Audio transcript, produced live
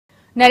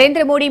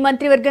నరేంద్ర మోడీ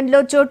మంత్రివర్గంలో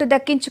చోటు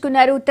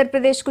దక్కించుకున్నారు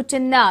ఉత్తరప్రదేశ్ కు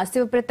చెందిన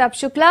Shiv Pratap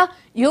Shukla.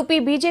 UP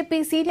BJP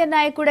senior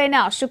నాయకుడైన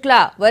శుక్లా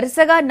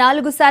వరుసగా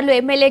 4 సార్లు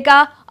ఎమ్మెల్యేగా,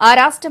 ఆ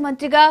రాష్ట్ర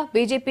మంత్రిగా,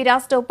 బీజేపీ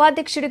రాష్ట్ర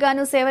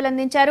ఉపాధ్యక్షుడిగాను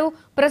సేవలందించారు.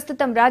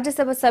 ప్రస్తుతం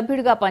రాజ్యసభ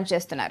సభ్యుడిగా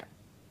పనిచేస్తున్నారు.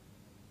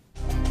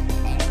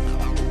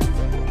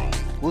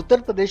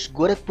 ఉత్తరప్రదేశ్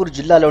గోరఖ్పూర్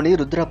జిల్లాలోని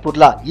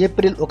రుద్రపూర్ల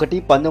ఏప్రిల్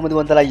 1,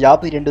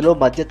 1952లో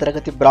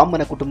మధ్యతరగతి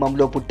బ్రాహ్మణ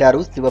కుటుంబంలో పుట్టారు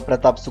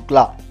శివప్రతాప్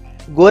శుక్లా.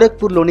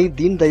 గోరఖ్పూర్లోని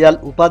దీన్ దయాల్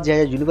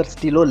ఉపాధ్యాయ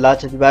యూనివర్సిటీలో లా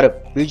చదివారు.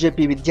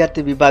 బీజేపీ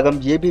విద్యార్థి విభాగం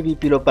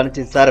ఏబీవీపీలో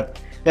పనిచేశారు.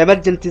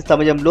 ఎమర్జెన్సీ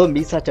సమయంలో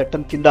మీసా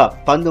చట్టం కింద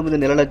 19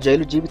 నెలల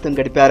జైలు జీవితం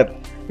గడిపారు.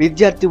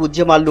 విద్యార్థి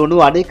ఉద్యమాల్లోనూ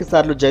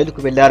అనేకసార్లు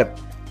జైలుకు వెళ్లారు.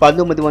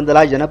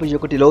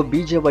 1981లో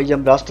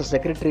బీజేవైఎం రాష్ట్ర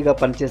సెక్రటరీగా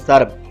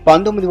పనిచేశారు.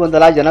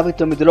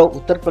 1989లో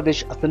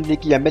ఉత్తరప్రదేశ్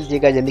అసెంబ్లీకి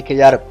ఎమ్మెల్యేగా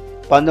ఎన్నికయ్యారు.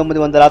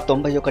 1991,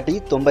 93,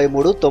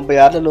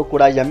 96లలో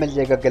కూడా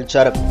ఎమ్మెల్యేగా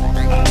గెలిచారు.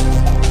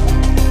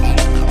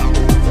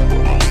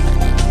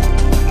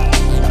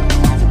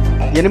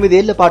 8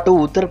 ఏళ్ల పాటు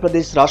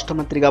ఉత్తరప్రదేశ్ రాష్ట్ర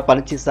మంత్రిగా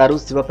పనిచేశారు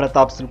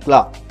శివప్రతాప్ శుక్లా.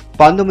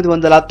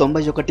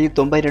 1991,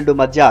 92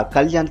 మధ్య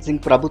కళ్యాణ్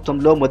సింగ్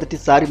ప్రభుత్వంలో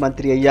మొదటిసారి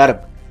మంత్రి అయ్యారు.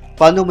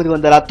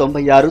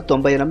 1996,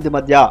 98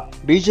 మధ్య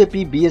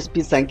బీజేపీ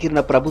బీఎస్పీ సంకీర్ణ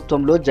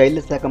ప్రభుత్వంలో జైళ్ల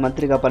శాఖ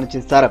మంత్రిగా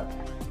పనిచేశారు.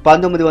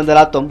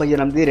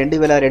 1998,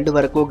 2002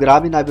 వరకు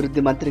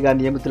గ్రామీణాభివృద్ధి మంత్రిగా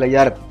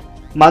నియమితులయ్యారు.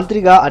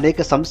 మంత్రిగా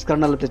అనేక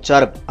సంస్కరణలు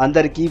తెచ్చారు.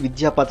 అందరికీ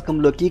విద్యా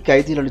పథకంలోకి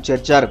ఖైదీలను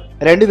చేర్చారు.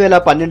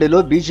 2012లో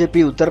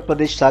బీజేపీ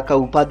ఉత్తరప్రదేశ్ శాఖ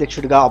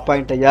ఉపాధ్యక్షుడిగా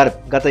అపాయింట్ అయ్యారు.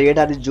 గత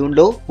ఏడాది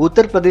జూన్లో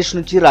ఉత్తరప్రదేశ్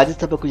నుంచి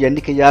రాజ్యసభకు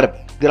ఎన్నికయ్యారు.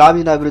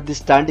 గ్రామీణాభివృద్ధి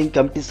స్టాండింగ్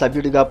కమిటీ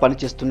సభ్యుడిగా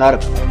పనిచేస్తున్నారు.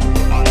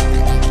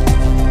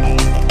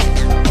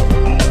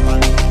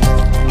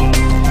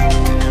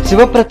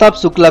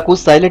 శివప్రతాప్ శుక్లాకు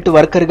సైలెంట్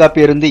వర్కర్ గా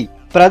పేరుంది.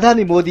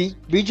 ప్రధాని మోదీ,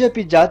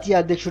 బీజేపీ జాతీయ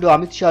అధ్యక్షుడు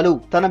అమిత్ షాలు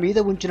తన మీద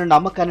ఉంచిన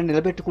నమ్మకాన్ని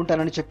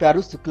నిలబెట్టుకుంటానని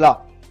చెప్పారు శుక్లా.